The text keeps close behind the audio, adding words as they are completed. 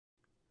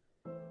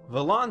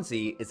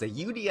Velonzy is a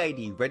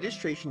UDID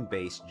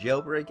registration-based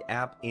jailbreak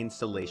app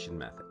installation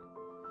method.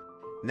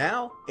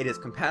 Now it is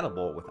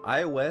compatible with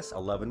iOS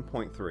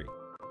 11.3.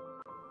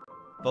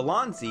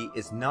 Velonzy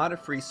is not a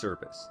free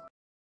service,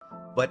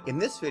 but in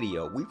this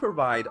video we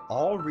provide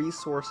all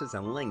resources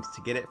and links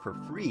to get it for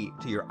free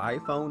to your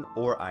iPhone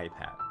or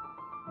iPad.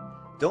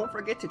 Don't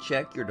forget to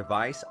check your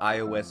device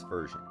iOS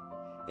version.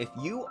 If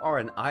you are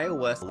an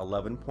iOS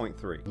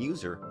 11.3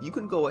 user, you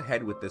can go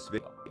ahead with this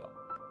video.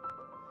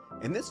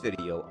 In this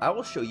video, I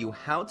will show you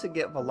how to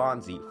get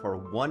Velonzy for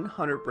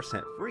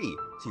 100% free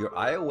to your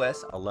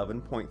iOS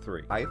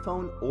 11.3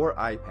 iPhone or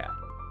iPad.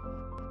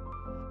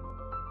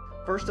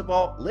 First of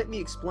all, let me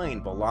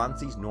explain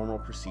Velonzy's normal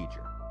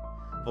procedure.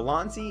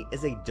 Velonzy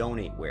is a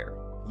donateware.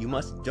 You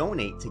must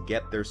donate to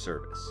get their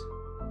service.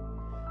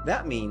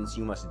 That means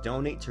you must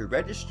donate to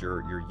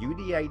register your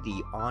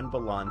UDID on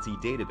Velonzy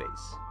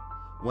database.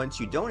 Once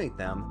you donate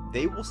them,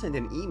 they will send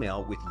an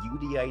email with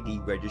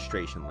UDID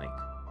registration link.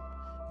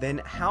 Then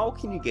how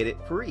can you get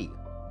it free?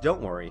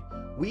 Don't worry,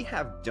 we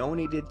have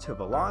donated to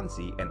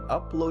Velonzy and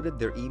uploaded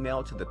their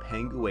email to the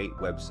Penguin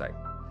website.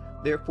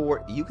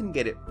 Therefore, you can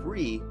get it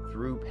free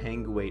through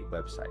Penguin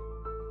website.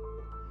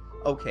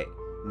 Okay,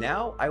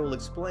 now I will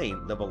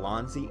explain the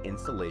Velonzy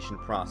installation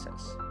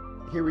process.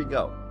 Here we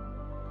go.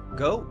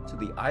 Go to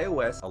the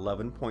iOS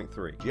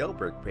 11.3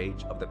 jailbreak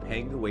page of the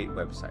Penguin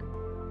website.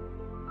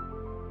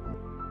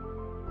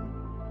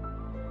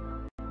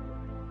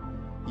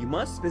 You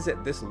must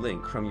visit this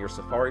link from your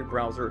Safari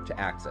browser to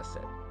access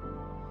it.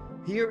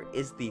 Here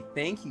is the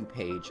thank you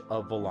page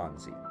of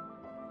Velonzy.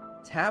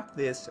 Tap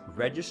this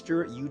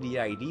Register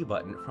UDID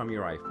button from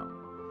your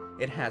iPhone.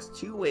 It has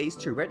two ways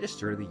to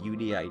register the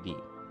UDID.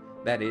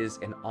 That is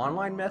an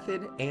online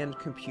method and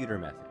computer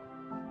method.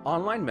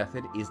 Online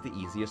method is the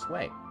easiest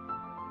way.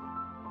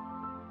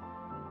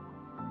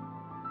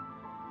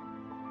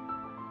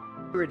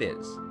 Here it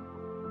is.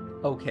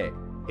 Okay.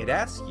 It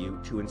asks you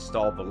to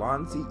install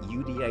Velonzy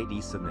UDID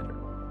Submitter.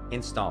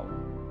 Install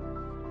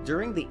it.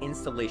 During the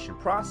installation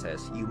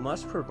process, you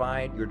must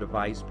provide your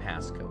device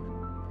passcode.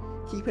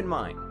 Keep in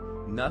mind,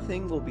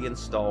 nothing will be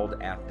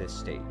installed at this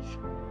stage.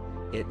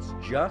 It's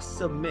just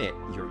submit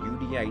your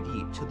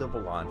UDID to the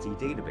Velonzy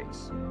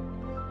database.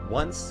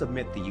 Once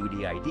submit the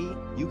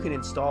UDID, you can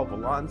install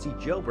Velonzy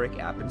Jailbreak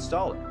app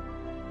installer.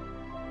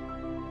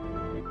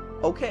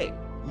 Okay,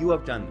 you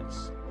have done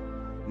this.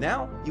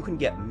 Now you can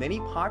get many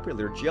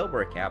popular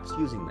jailbreak apps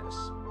using this.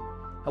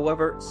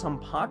 However, some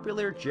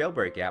popular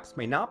jailbreak apps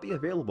may not be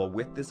available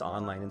with this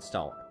online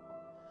installer.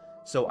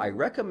 So I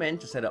recommend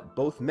to set up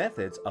both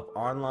methods of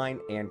online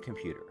and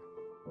computer.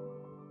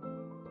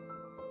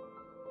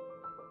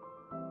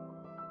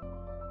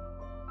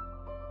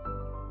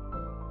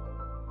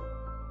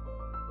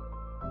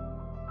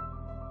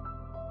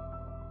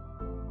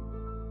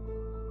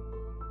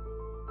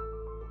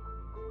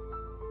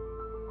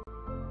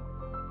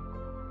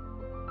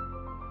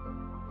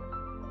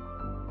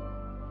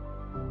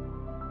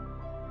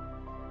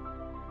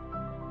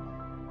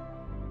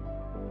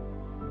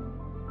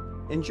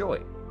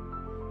 Enjoy!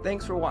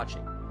 Thanks for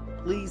watching.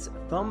 Please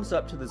thumbs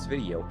up to this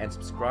video and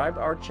subscribe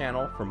to our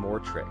channel for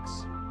more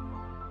tricks.